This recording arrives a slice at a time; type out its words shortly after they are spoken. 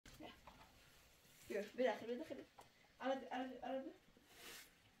بیا بداخل آره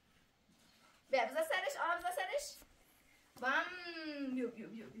بیا بذار سرش بذار سرش بام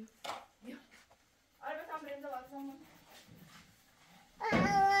بیا آره بکنم بریم دوازم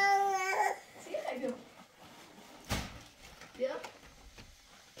چی خیلی بیا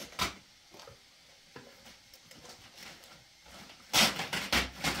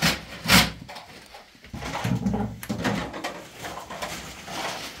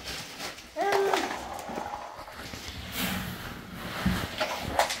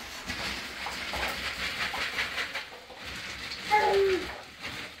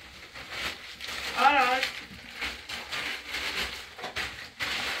Arad.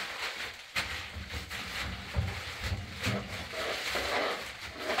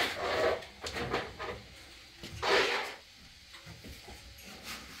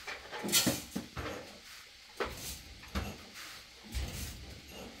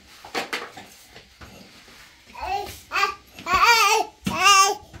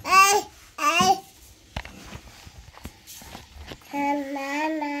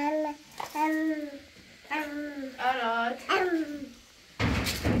 Arad.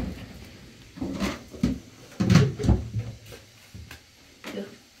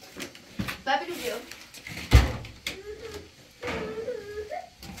 Babilu bia.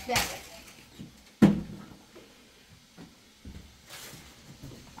 Bia.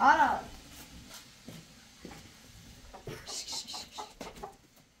 Arad.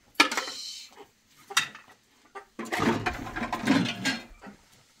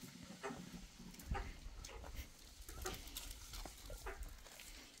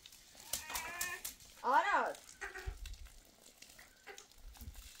 Arad.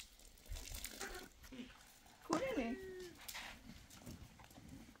 Kone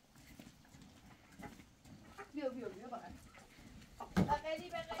Bio bakal.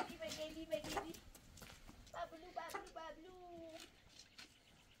 Bageli.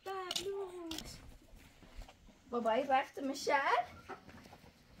 Bablu. بابایی رفتم شهر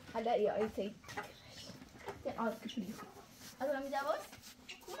حالا یا ایتی از من میدواز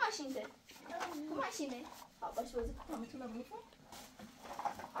کو ماشینه باش بازی کنم میتونم بکن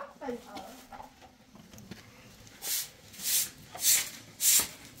آفرین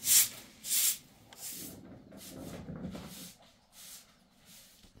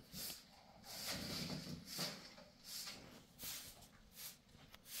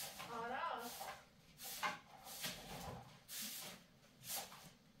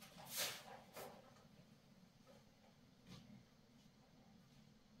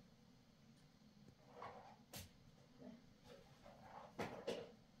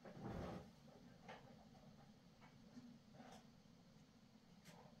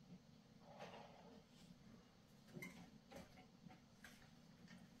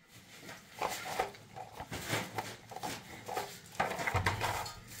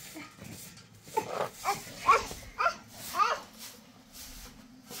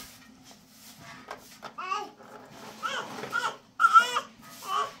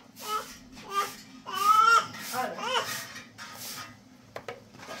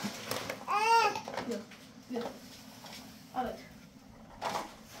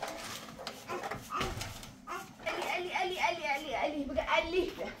Ali بقى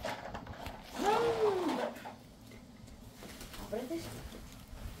Ali براتش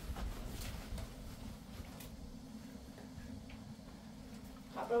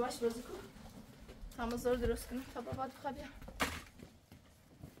خبر باش بازی کن تمازور درست کنم خبر بعد خبر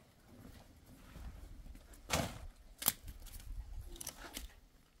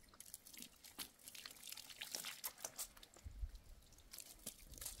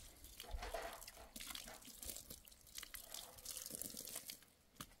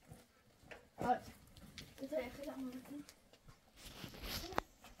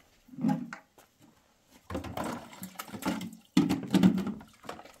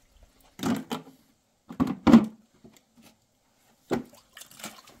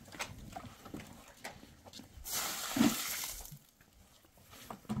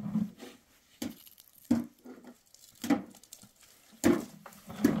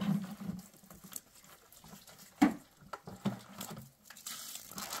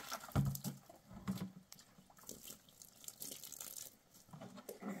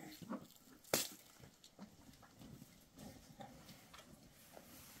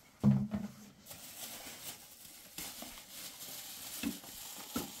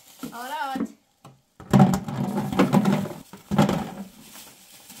Arad.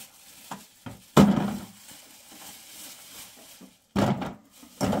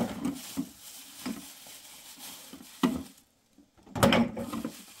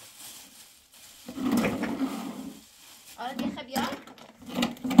 آراد یه خبیار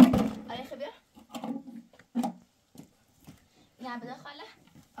آره خبیار نه بده خاله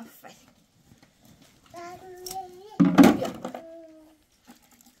آفرین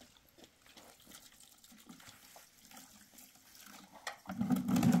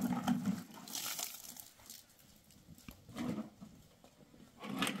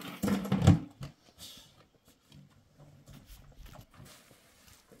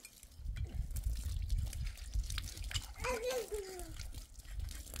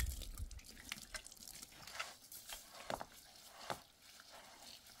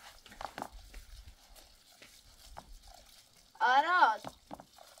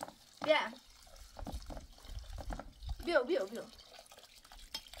بیا آراد بیا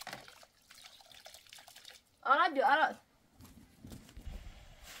آراد بیا آراد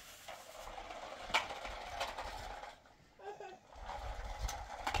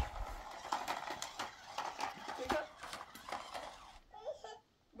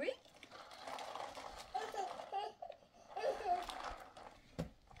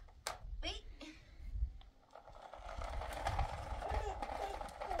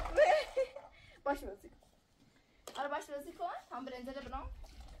باش بازی کن آره باش بازی کن هم برنزه رو برام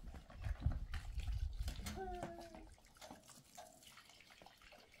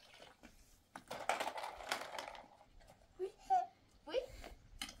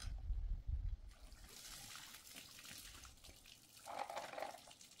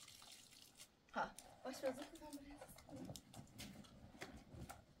ها باش بازی کن هم برنزه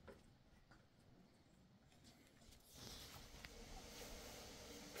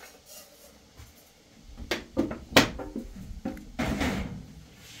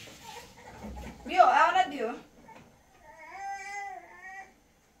بیا آراد بیا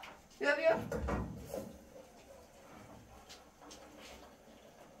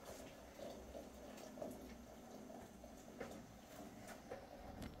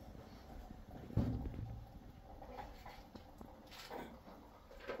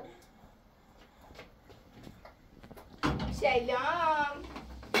سلام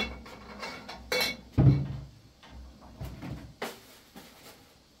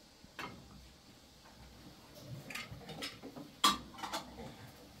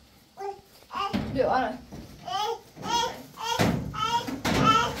بیا آراد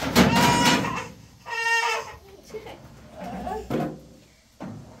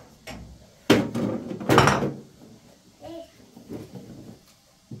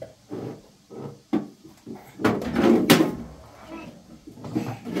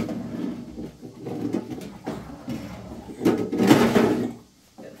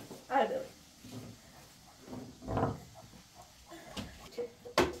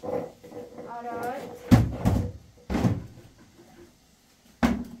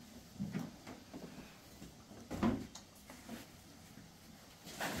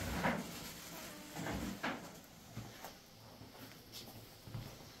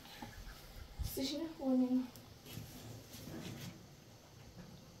Stejine خونیم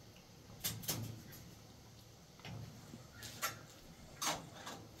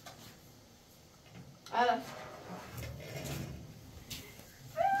آره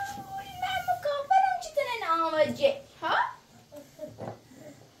من مکافرم چی تنه نامجه ها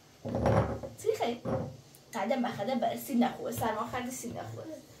چی خیلی قدم بخدم برای سین نخوبه سرما خرد سین نخوبه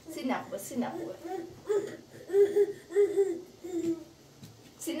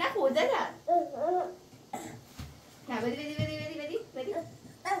سین نخوبه دادن نه بدی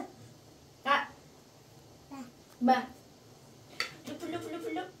با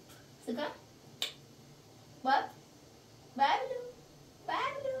لپ سکا بابلو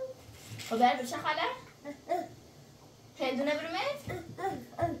خب بابلو چه خاله؟ هندونه برمت؟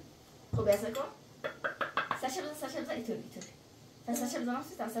 خب بیاسه کن سرشه بزن ایتوری سرشه بزنم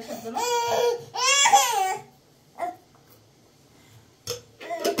سرشه بزنم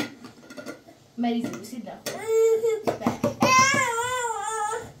مریضی بود سید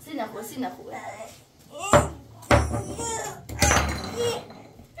نخوبه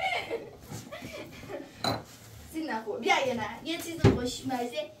سید نخوبه بیا یا نه یه چیز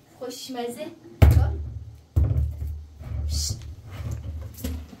خوشمزه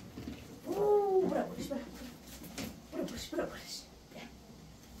برو برش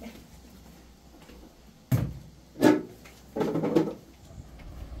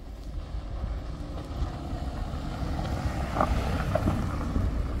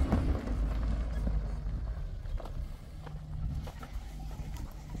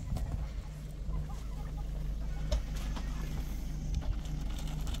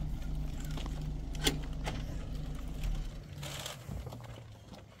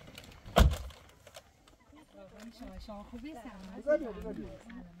شما خوبی؟ سلامت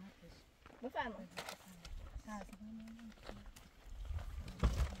بفرمایید.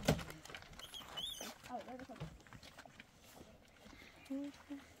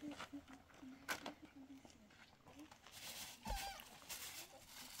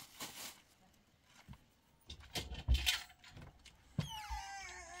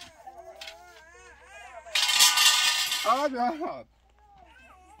 Arad. Arad.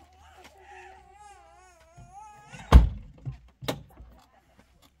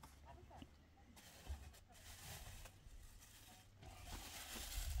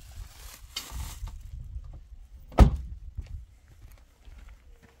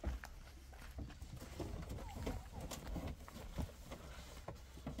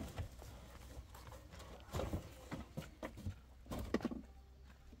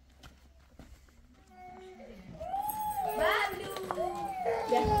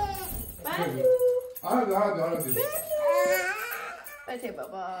 بده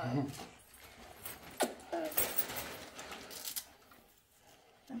بابا.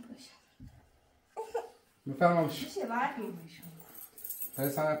 بفرمایش. میشه بردی؟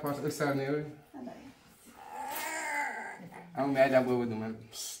 Parisa pas استرنیوی. اما میادم بود من.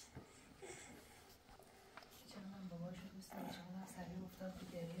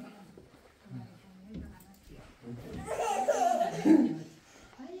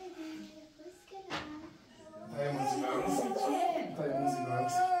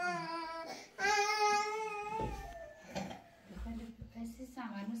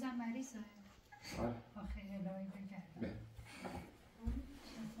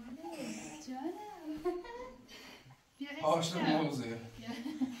 آشنا موزه.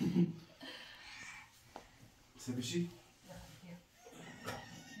 سبیشی؟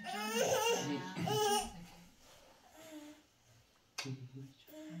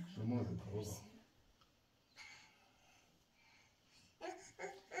 شما بابا.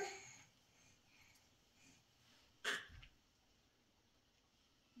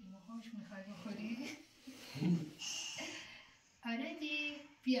 خوش میخوای بخوری؟ آردی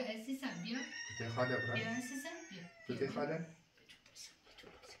بیا عزیزم بیا. بیا عزیزم بیا. تو خاله؟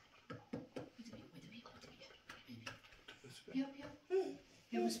 بیا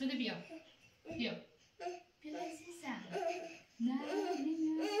بیا بوس بده بیا عزیزم. نه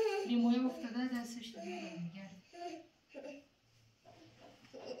لیموی افتاده دستش دیگه میگرد.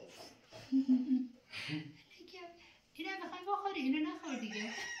 اینو میخوای بخوری اینو نخور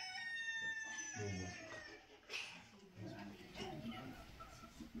دیگه.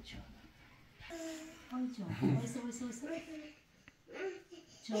 آی جان وایسا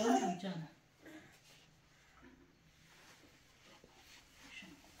جانم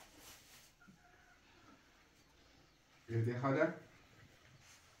بیا خاله؟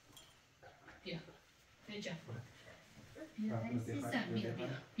 بیا عزیزم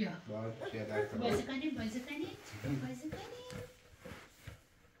بیا بازی کنیم بیا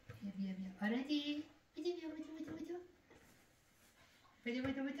آردی بده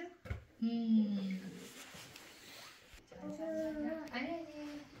بیا آردی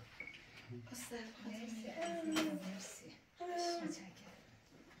مرسی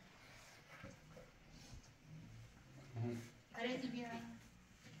آردی بیا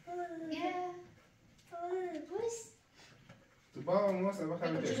بوس تو با موس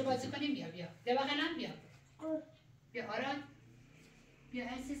بخوام چرا بازی کنیم بیا بغلم بیا آراد بیا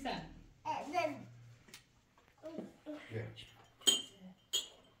عزیزم بیا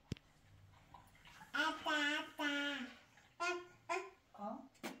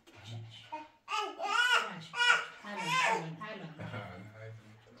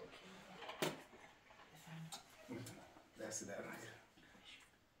دست در نکن.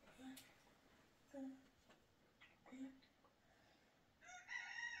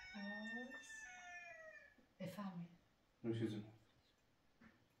 بفهمید نوش جون.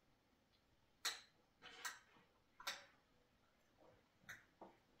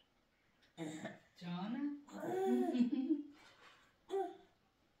 جانم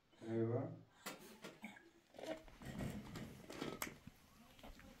ایوه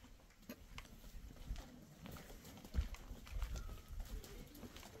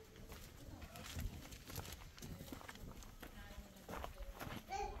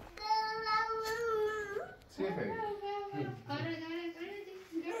چیه خیلی؟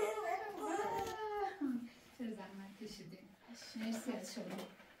 چرا زحمت کشیدین مرسی از شما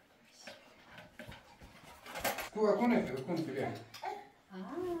تو کن بیا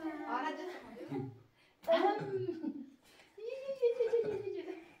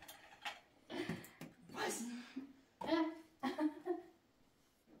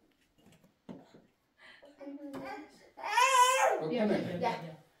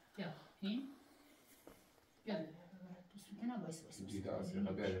بیا این بیا دوست میکنم وایسا دیده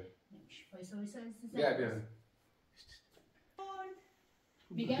آسیقه بیاره وایسا بیا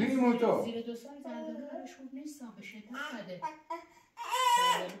میگم زیر 2 سال زردالو برش خوب نیست به شدت بده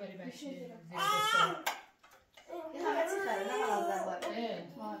زردالو برای بچه زیر 2 سال این همه چی خره نه مازن باره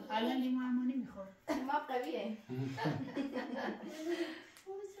الان لیمو اما نمیخور ما قویه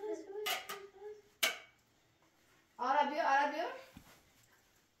آراد بیا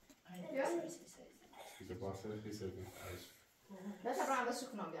بیا دیگه باسر خیسه بیم بس برای هم بسو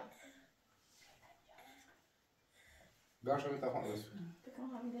کنم بیا باشه میتفهم بسو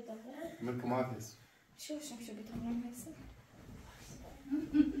بکنم همین بیتا من کمات هست شو بیتا من هستم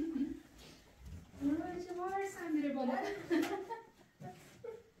چه مارسم میره بالا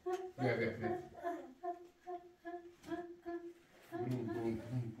بیا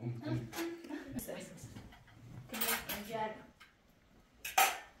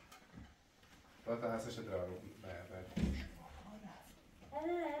باید هستش ادرار رو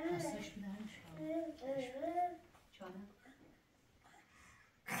هستش بدن چانه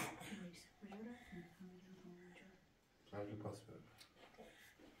قبل پاس بره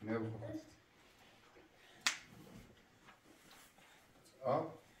نه بخور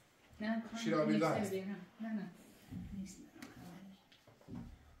آب نه شیر آبی هست نه نیست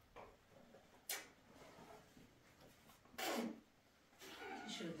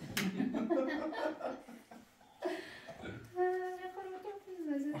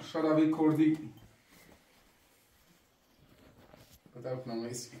شرابی کردی بدر کنم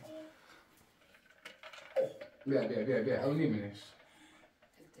ایسی بیا او نیمنش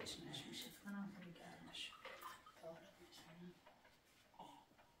تشنش میشه کنم خیلی گرمش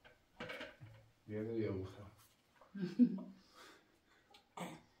بیا در یا بخور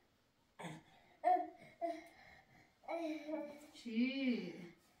چی؟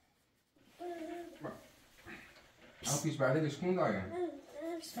 او پیش بعده دشکون دایم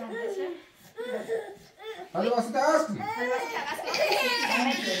بشه هذا واسه دست کنی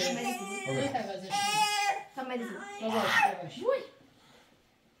تا مریضی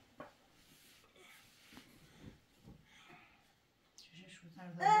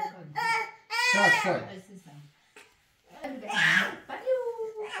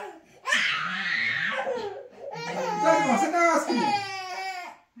سک واسه دست کنی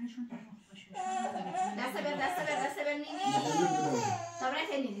دست بر نینی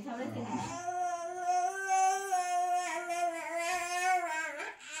تابرت نینی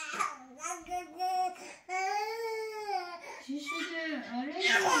چی شده؟ آره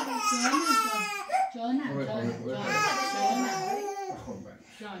جان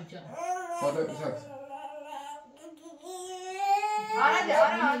فاطمه سک آراد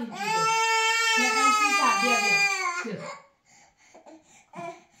بیا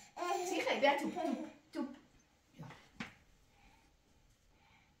چی خیلی بیا توپ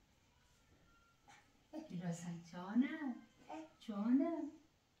جانم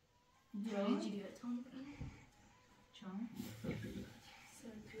جیری بتون جان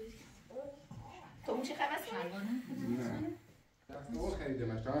تو اون چی خیلی بسید؟ نه دست نور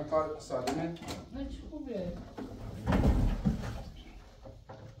خریدمش تمام کار سالمه خوبه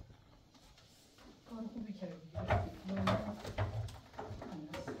کار خوبی کردی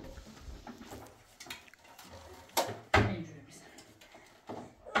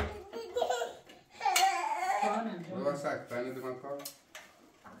بابا سک بینید من کار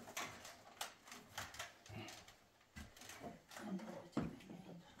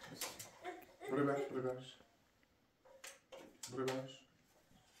برو باش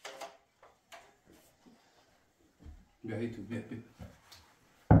بیا هی تو بیا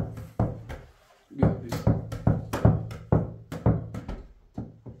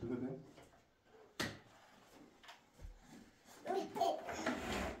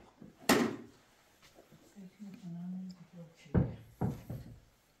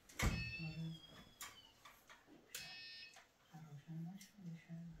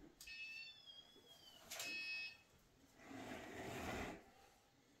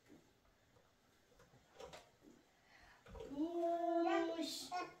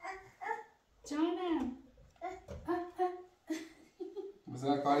جانم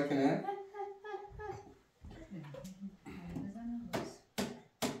مثلا کاری کنه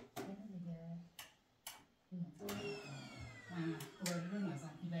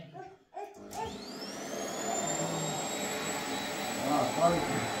کاری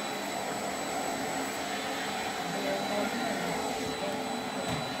کنه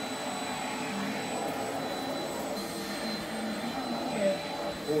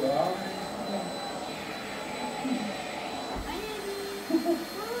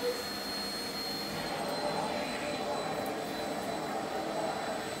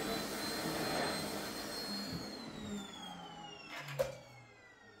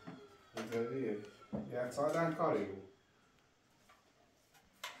سالن کاری بود.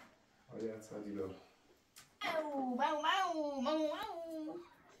 آیا سادیلو. او ماو ماو ماو ماو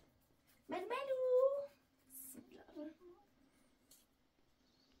من منو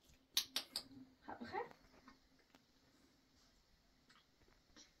خب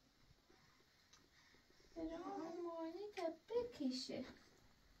رامانی تبه کشه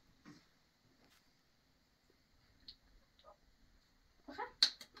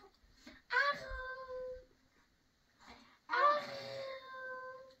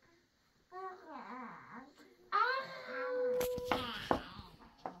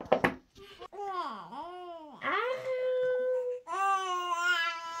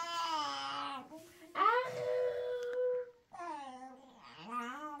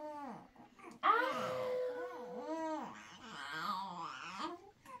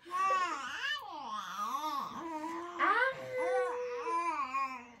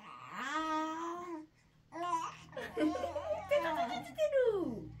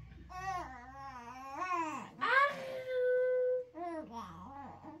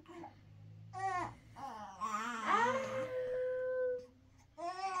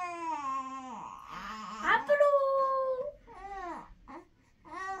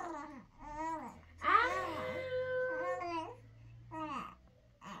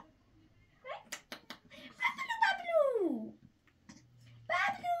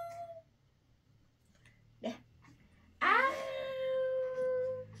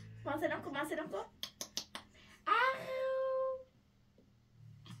Masih dong kok.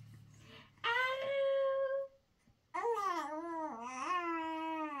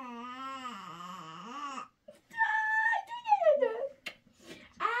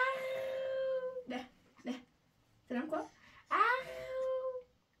 Dah. Sedang kok.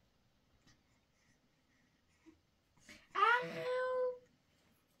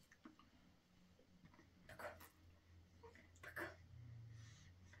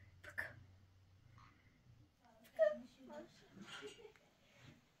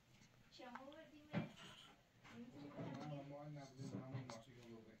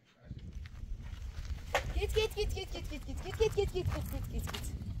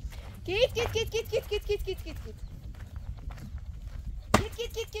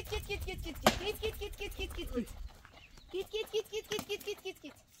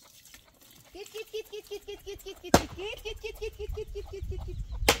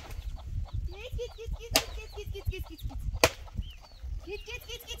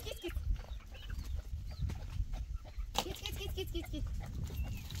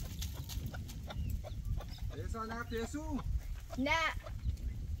 Parisa نرفت یسو؟ نه.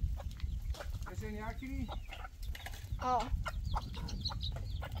 بشین یکی؟ آه.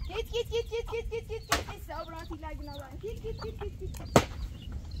 Git. Sabranti lagi nawan. Git. Git.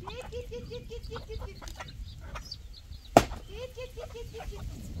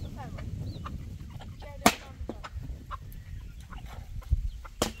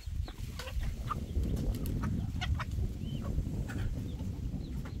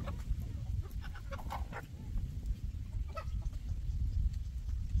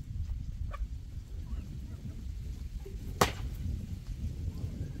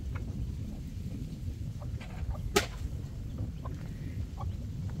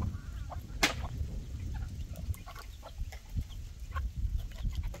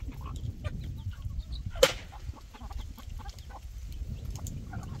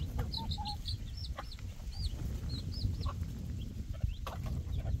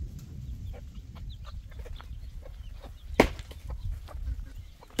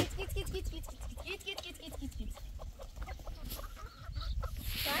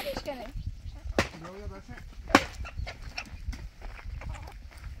 بعدش کنه. نویا باشه.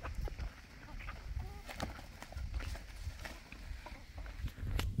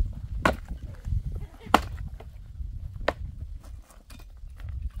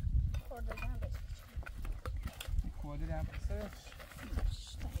 کودی دم پسش.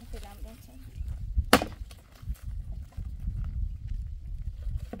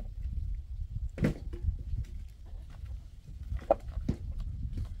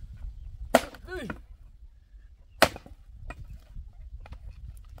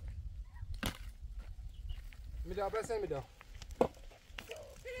 میدا بس میدا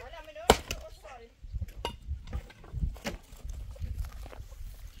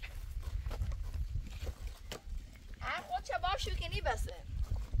خود چه باشو که نی بسه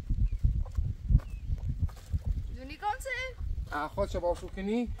دونی کنسه؟ خود چه باشو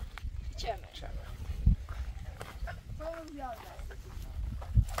کنی؟ چمه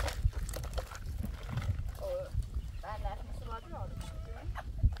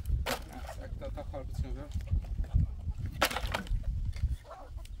تا خال بسیم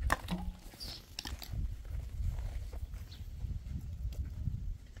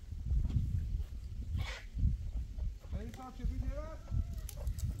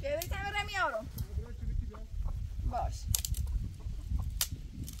Geri çeviremiyorum. Boş.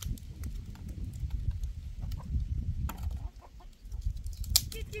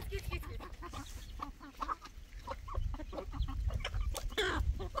 Git.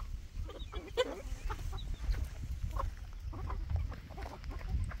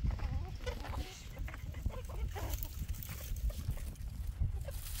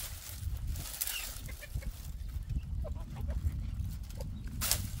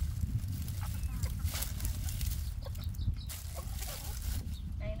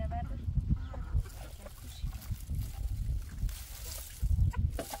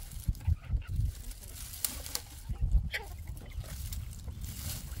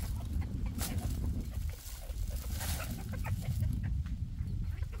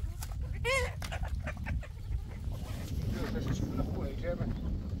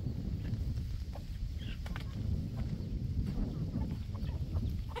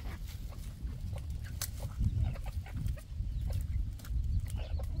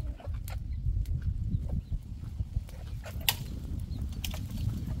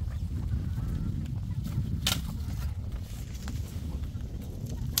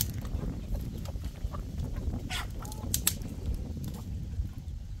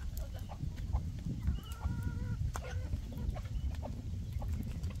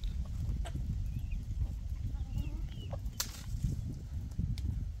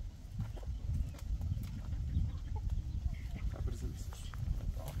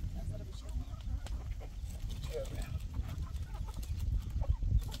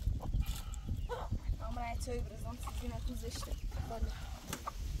 Co i brezą, co na tym zeście.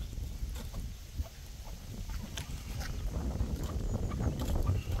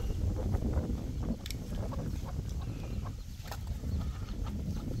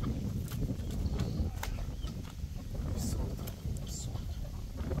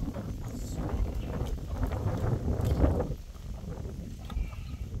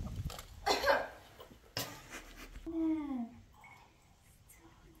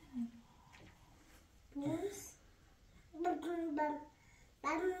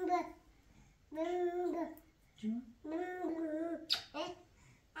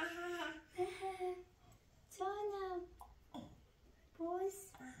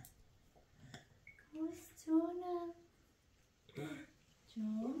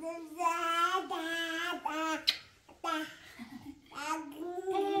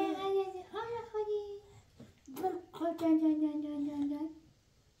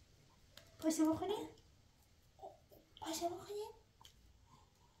 پاشو بخوریم؟ پاشو بخوریم؟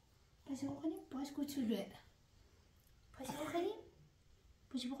 پاشو بخوریم؟ باش کوچولوه پاشو بخوریم؟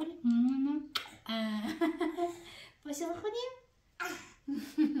 پاشو بخوریم؟ پاشو بخوریم؟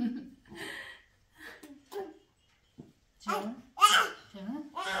 جانم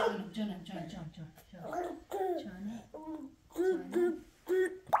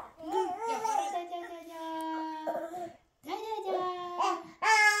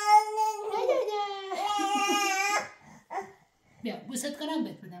بیا بوست کنم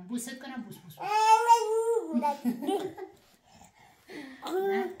بهت بدم بوست کنم بوس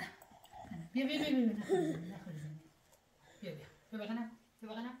بیا بکنم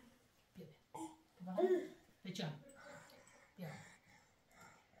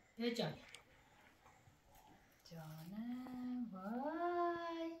بیا جان جانم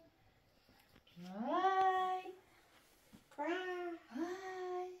وای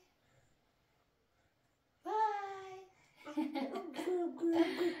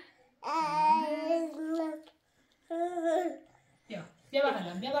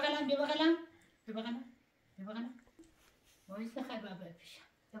بیا بغلم وایسا خیلی بابا پیشم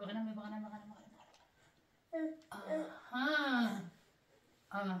بیا بغلم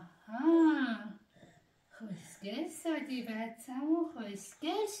آها خوشگل شدی بچه‌مو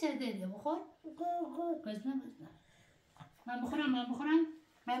خوشگل شده بیا بخور بزنم من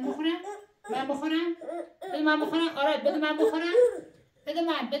بخورم بده من بخورم آراد بده من بخورم بده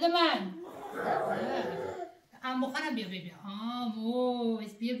من هم بخورم بیا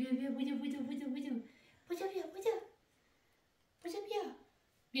آموز بیا بیا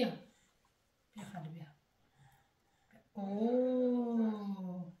خاله بیا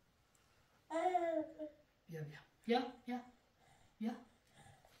اوه بیا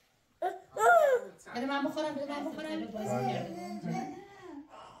بده من بخورم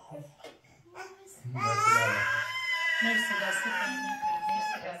مرسی دست کنم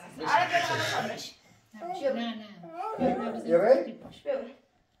بیا نه نه یاره؟ بیا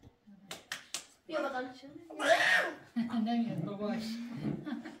بیا بقیل نمیاد باباش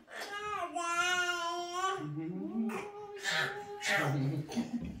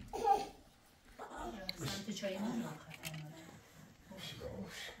سمت چای من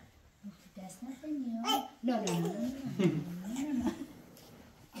دست نزنی ها نه نه نه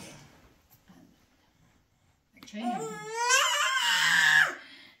چای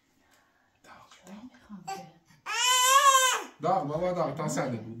نمیخوام که داغ بابا داغ تا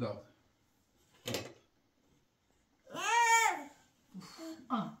سنده بود داغ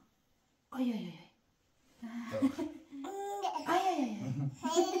آی آی آی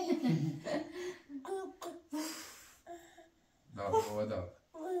داغ بابا داغ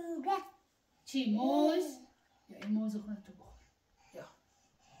چی موز؟ یا این موز خودتو بخور یا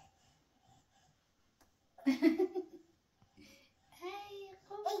ای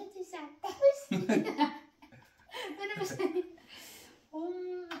خوبتی سر منو بسنی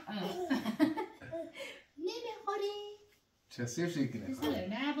نمیخوری؟ چه سیف شکلی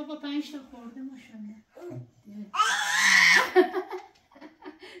نه بابا 5 تا خورده ماشاءالله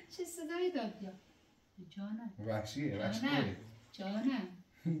چه صدایی داد یا جانم وحشیه وحشیه جانم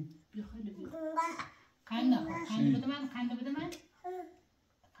بیا خیلی بیا قند نخور قند بده من قند بده من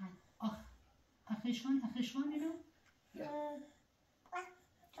آخشوان اینو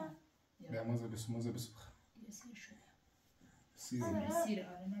بیا موزه بسو یه سیر شده سیره سیر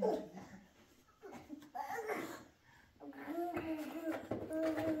آره نمیتونی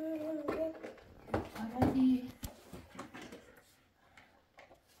آرادی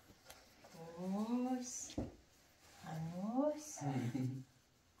بوس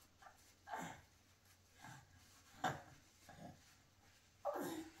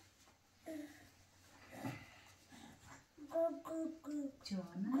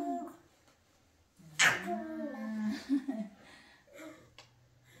جانم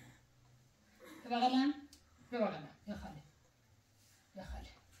ببغلم یا خاله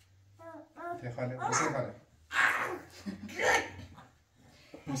ته خاله بسه خاله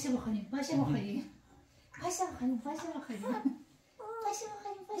باشه بخوریم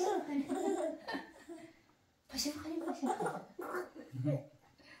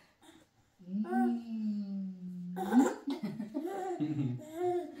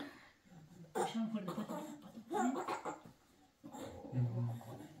باشم خورده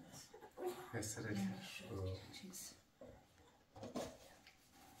بسره چیز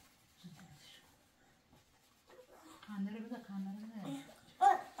خنده رو بده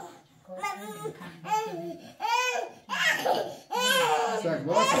سگ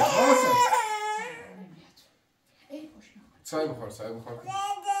باسه سای بخور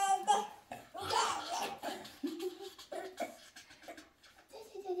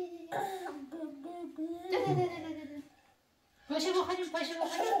باشه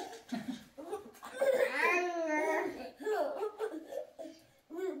بخوریم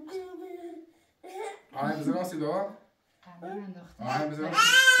آهنگ بزن آسی دو آهنگ بزن آسی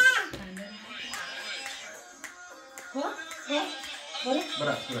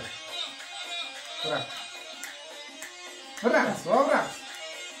برقص یا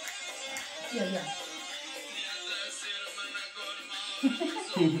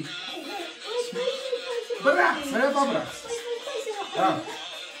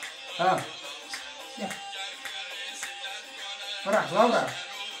برقص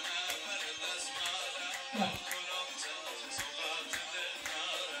برقص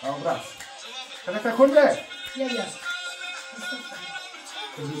تاكل ده يلا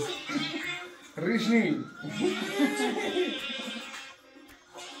ريشني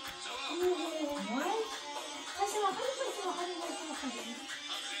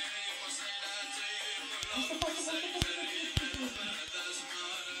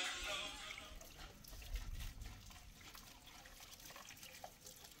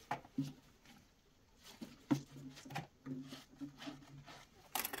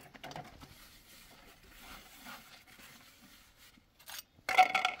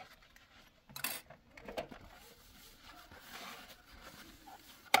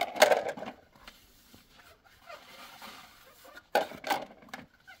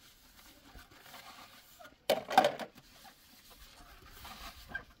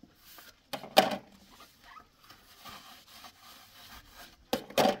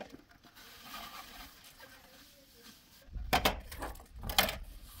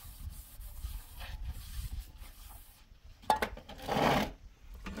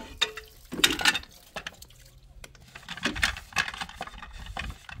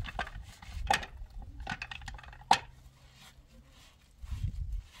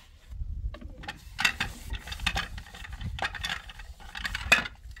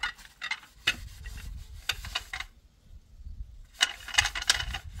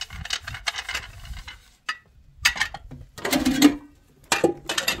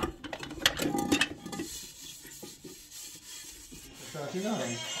چی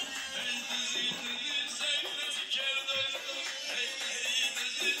دارم؟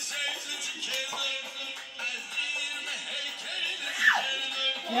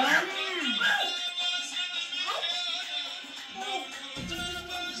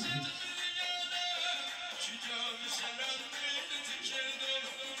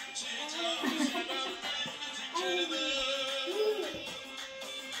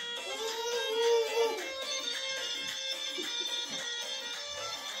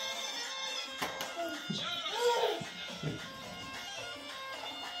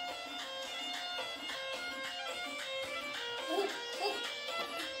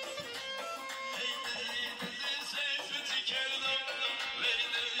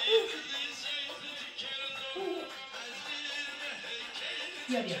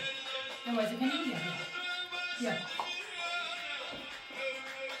 بیا بیا بیا بازی کنیم بیا بیا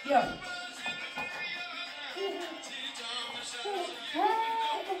بیا بیا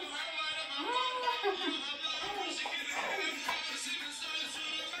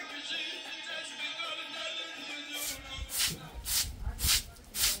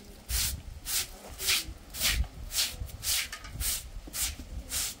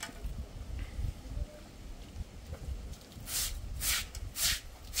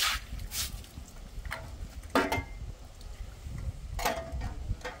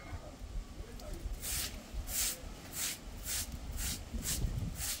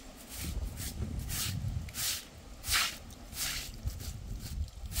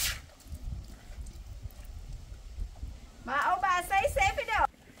ما او بسته سیفیده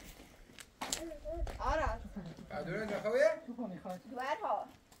آراد دورت بخواه؟ تو میخواد ورها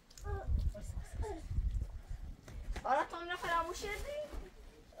آراد تو میره فراموش شدی؟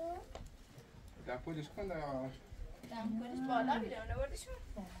 در پولش کن در دم کنیش بالا بیره اونه بردیشون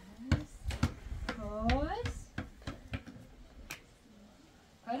باز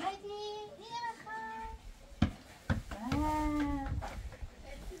آرادی اینه بخواه بیا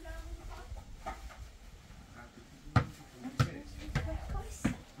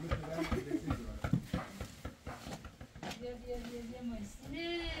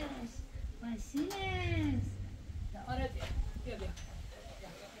ماشینش آره بیا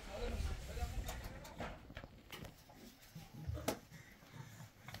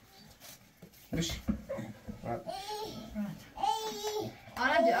بش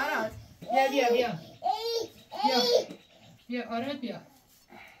آراد بیا آراد بیا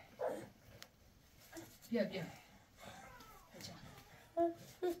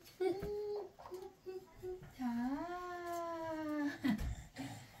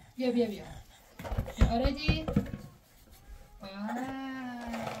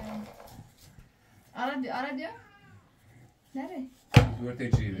آرادی آراد بیا نره دورت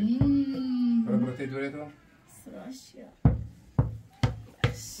جیره برو تی دورتو سراشیا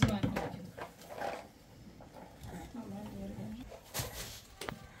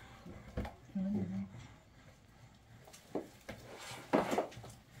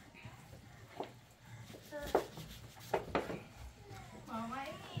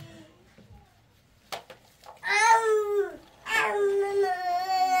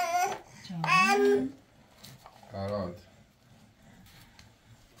آراد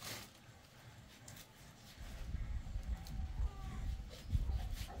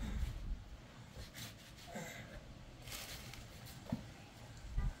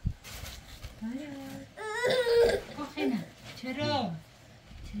آخه نه چرا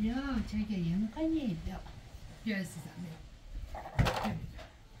گریه میکنی؟ بیا عزیزم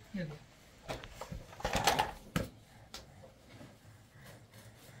بیا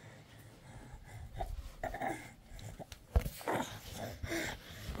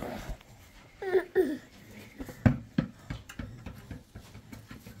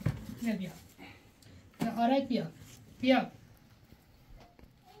آراد بیا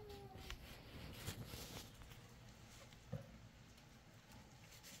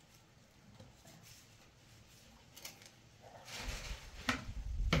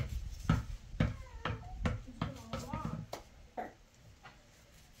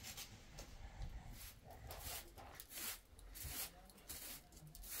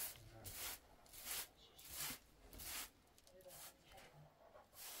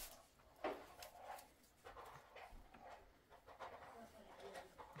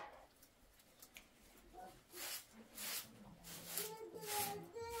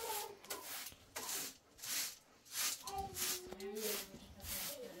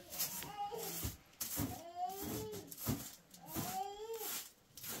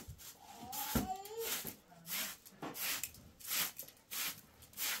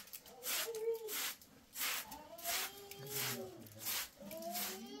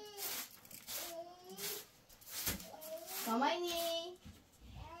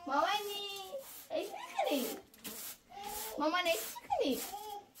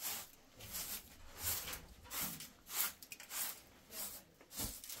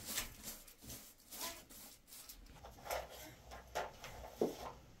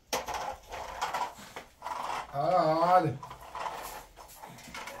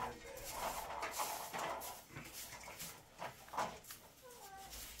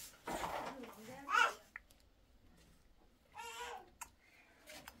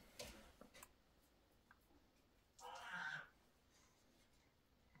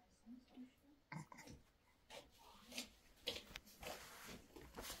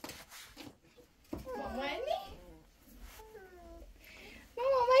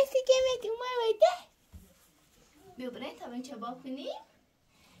برین کباب کنیم.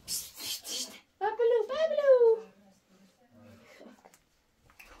 بابلو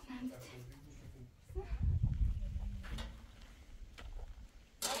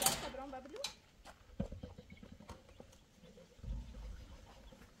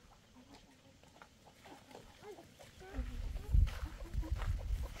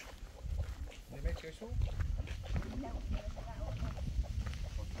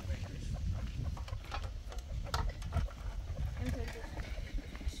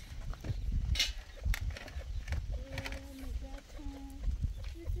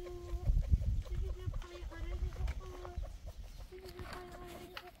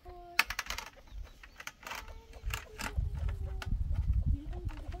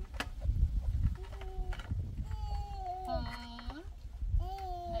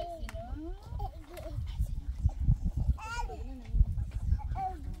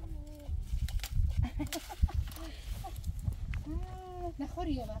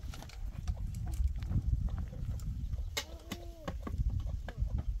نخوری یا بر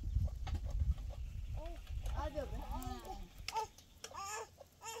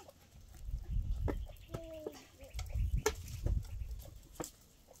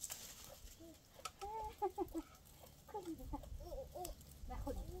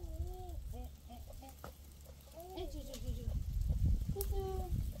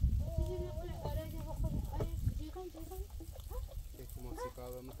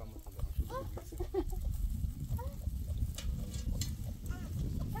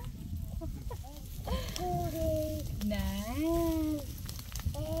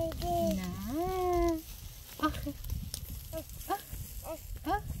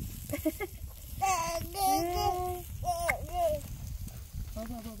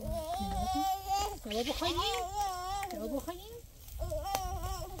بابا بخواهیم؟ بابا بخواهیم؟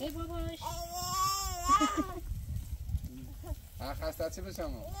 ای باباش خسته چی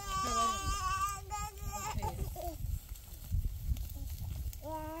بشم؟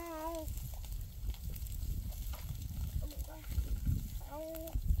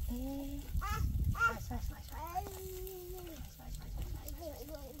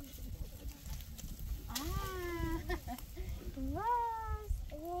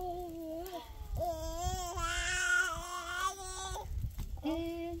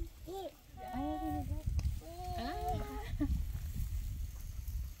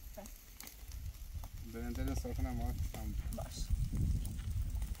 برنده ساکنم باش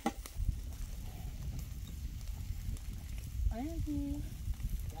آیدی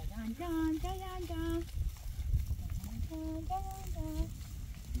جان جان جان جان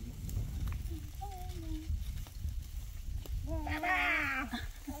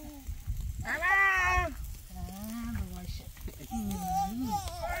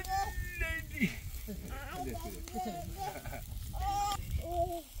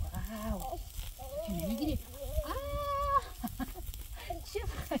واو شنو میگیری؟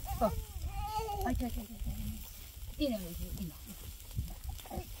 شوف اینا میگیری اینا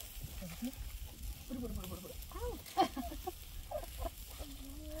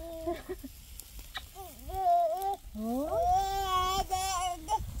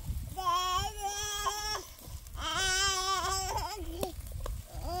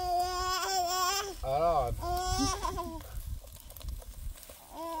Arad.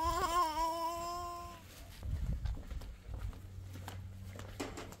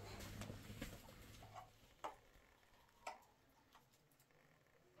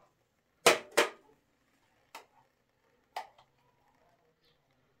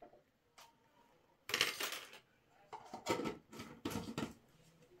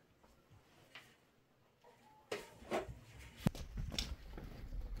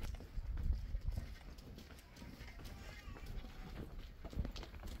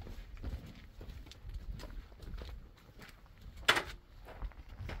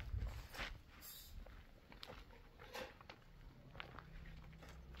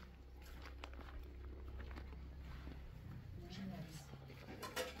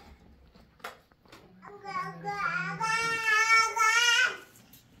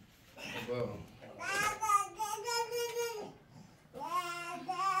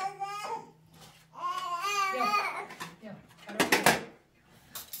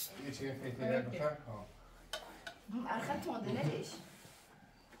 أخذت موديل ليش؟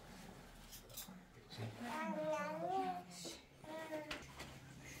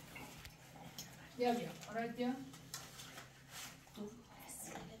 بیا بیا آراد بیا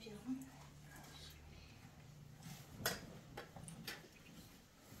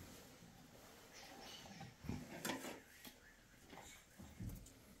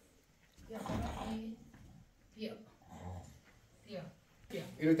بیا بیا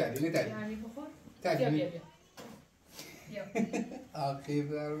اینو تدی همین بخور. تدی بیا آخی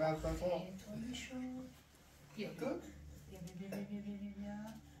در وقت خب تو میشو. بیا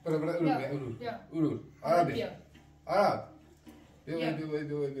برو ارور آراد بیا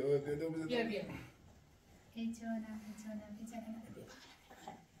ای جانم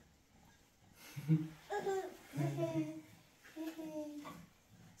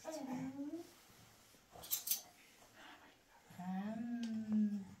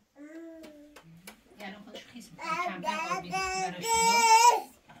یعنی خودش خیس کمتر آب بیدید براش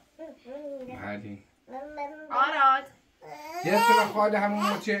علی آراد یه سر خاله همون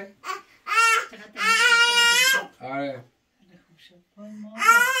موچه آره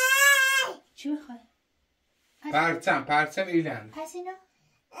چی میخوای؟ پرچم ایلند پس اینا؟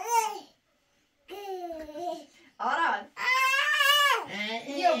 آراد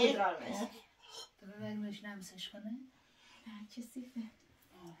بیا بود رارمش تو ببرمش نمسش کنه؟ نه چه سیفه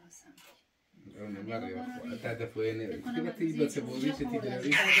راستم تدفعه نوید که بطی بچه بوزی چه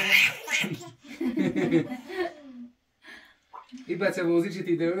تیداری این بچه بوزی چه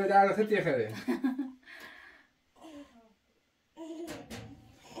تیداری در آخه تیخره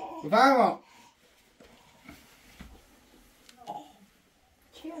بفرما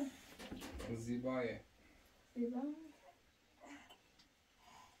چیه؟ زیبایه زیبا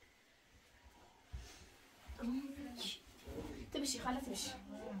تو بشی خالت بشی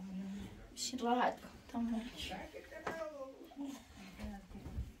بشی راحت کن تمام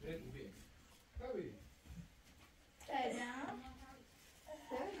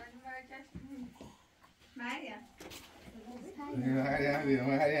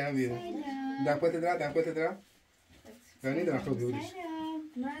مریم بیا دمپوت درا ببینید دارم خود بودیش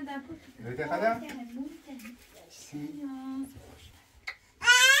نه دمپوت ریته خدا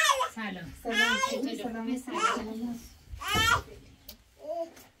سلام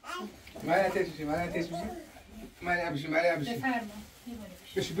مریم تیش بشی مریم بشی بفرما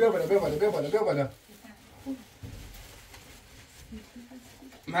بشی بیا بالا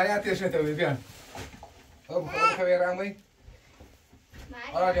مریم تیش نتوی بیان بخواه رموی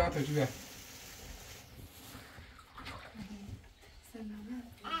آراد یا تو بیا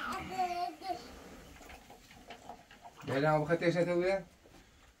بیان بخواه تیش نتوی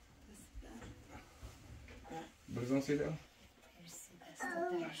برزان سیده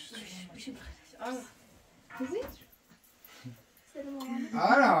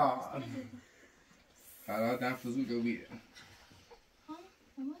آراد دم فضول دو بیره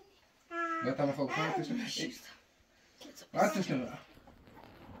ما تمام فوق کنم تشنه ما تشنه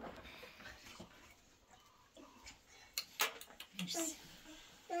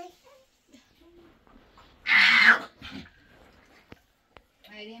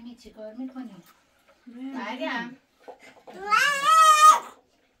مریم چی کار میکنی؟ مریم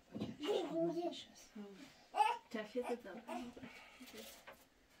کفشت دارم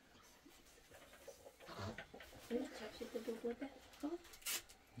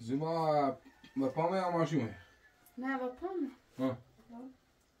زیبا با پامه یا ماشومه؟ نه با پامه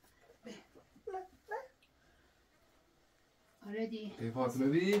آردی ای فاطمه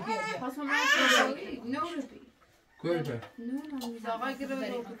بی؟ فاطمه نو بی کویته؟ نو میزاقا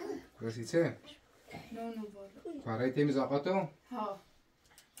گره رسی چه؟ نو بالا کارای تی میزاقا تو؟ ها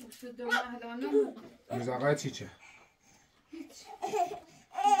وشو دو محلا نو میزاقا چی چه؟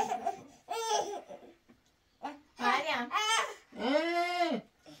 مریم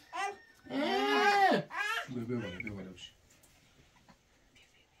بیا بالا بشی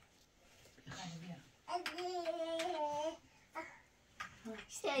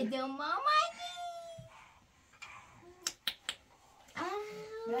Say the mama.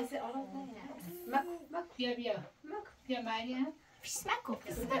 بیا مریم Smack up.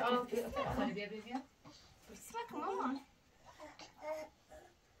 بیا Smack mama.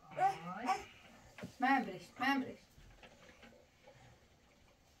 من برش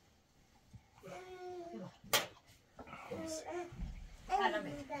سلام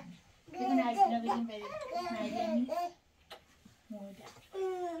بگو نرسینا بگیم بریم مریمی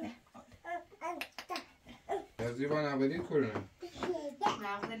از زیبا نولی کنه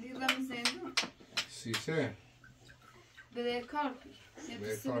نقدلی رم زندون. سیسه به کار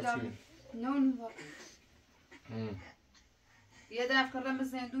به کار چی؟ نون با یه دفعه رم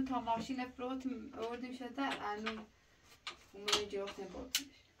زندون تا ماشین فروت آوردیم شده الان اون جاختیم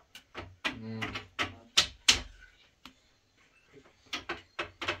بردیمش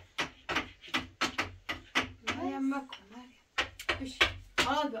مریم مکن مریم بش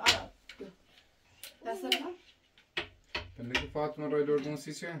آراد آراد دست بر بندگی فاطمه رای دردون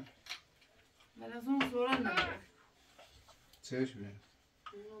سیسه؟ من از اون زورا نمیره چهش بیم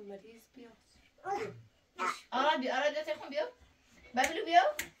مریض بیا آراد بیا آراد بیا تکون بیا ببلو بیا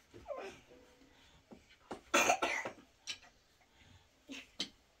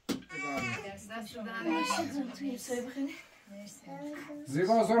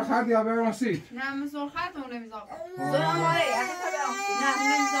زیبا زور خرد یا براسید؟ نه من زور خرد اون نمیزاق زور آماره اگه تا برام نه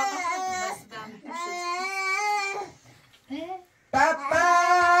اون نمیزاق بابا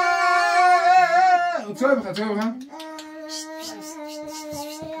توی بخواه توی بخواه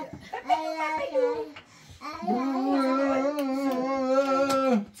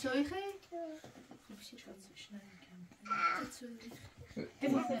چای خیلی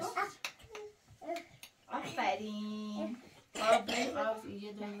آفرین آب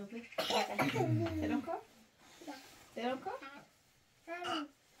یه دونه بده تلون کن تلون کن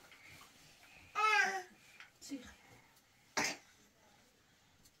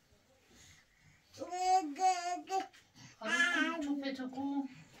حالا توپتو کو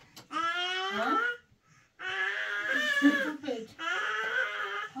ها؟ توپت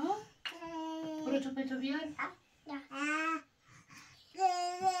ها؟ برو توپتو بیار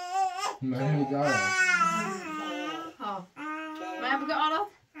من میدارم ها من بگه آراد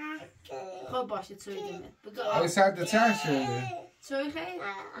خب باشه توی دمت بگه آی آراد سرد چه شده؟ توی خیلی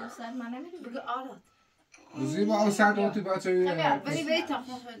سر من نمیدونم بگه آراد زیبا آی سرد و تو بچه ولی بری تا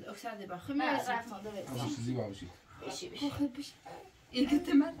خون اکسرده با خیلی نه میرسیم رفتم درست باشه زیبا باشی بشی بشی این که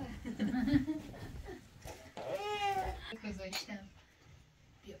تمره گذاشتم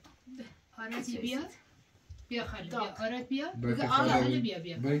بیا آرادی بیاد بیا خاله بیا آراد بیا برکه خاله خاله بیا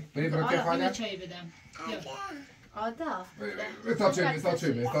بیا بری برکه بیا خاله چای بدم بیا آدا تا چای بید تا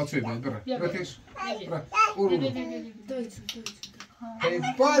چای بید تا چای بید برای برکش برای برو ای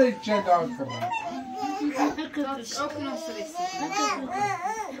باری چه دار کرد اوکنو سرسی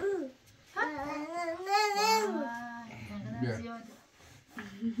بیا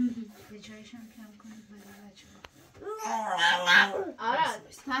چایشم کم کنید برای بچه آراد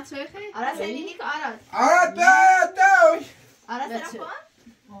نه توی خیلی آراد سنینی که آراد آراد دوی آراد تلون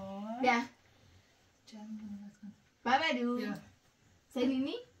کن بیا ببلو بیا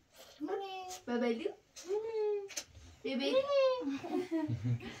سنینی ببلو ببین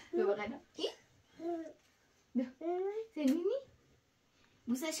بیا بقینا این بیا سنینی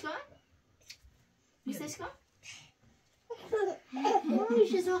بوسش کن بوسش کن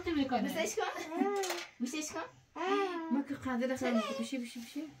میشه ساخته میکنه بوسش کن بوسش کن ما که قدر خیلی بشی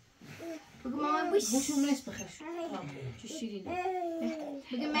بگو مامان بوش بوشم نیست بخش چه شیرینه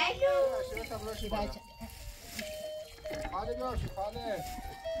بگو ملو خاله باشی خاله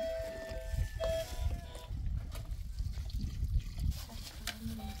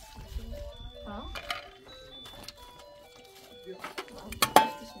ها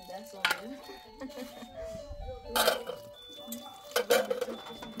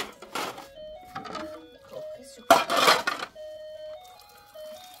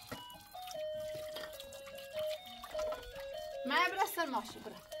من برستر ماشی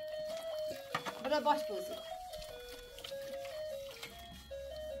برا باش بوزی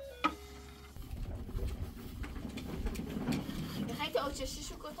بخواید که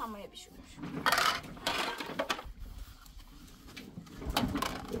آچشیشو کن تمایه بیشون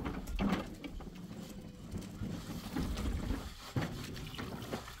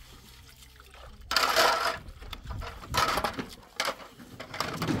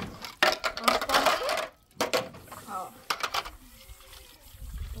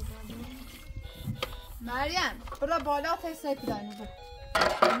مریم برا بالا تا سایت داریم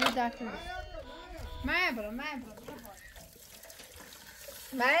برو مریم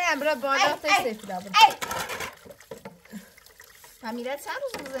برا بالا تا سایت داریم فامیله چند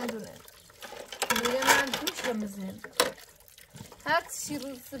روز رو زندونه میره من دوش رو میزنیم هر چی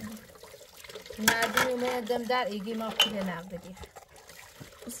روز مردم اومدم در ایگی ما پول نقدی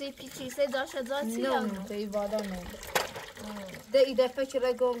سی پیچی سی داشت زاتی نه دی وادا نه دی دفعه که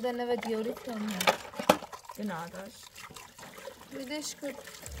را گفته نو دیوری کنم گناه داشت بیدش کن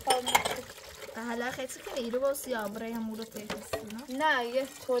حالا خیلی کنه ایرو با سیاه برای همون رو پیشستی نه یه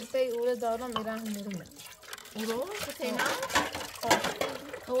کلته او رو دارم میرم میرم ایرو خیلی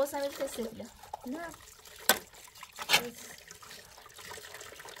او سمیر خیلی نه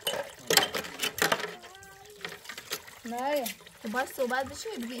نه تو باید صحبت بشه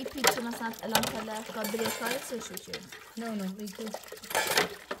بگی این پیچه مثلا الان کلا قابل کاری چه شو نه بگو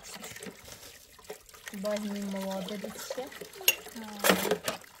باید می مواده بشه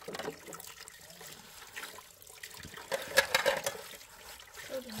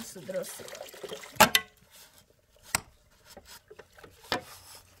خیلی نیست درسته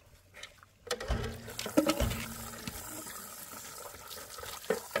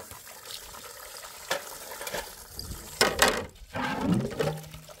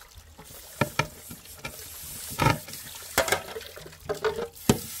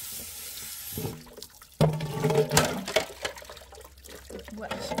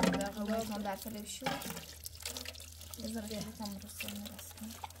در تلویزیون بذار کلیپم رو سرمه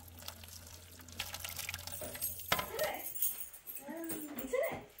رسیم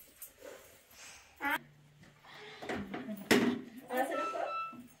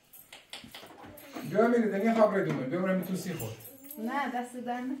بیا میری دنیا خبره دومه بیا رمی تو سی خود نه دست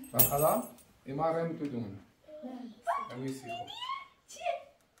دارم بخلا ایما رمی تو دومه رمی سی خود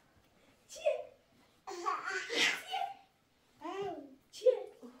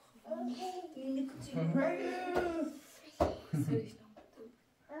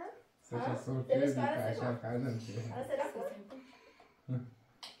سه سرکه بیکاشم کردن چیه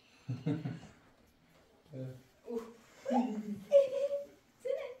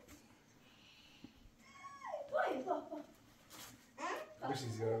بشی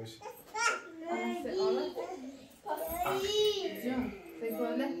زیرا بشی جون فکر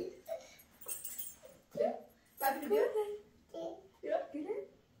کنه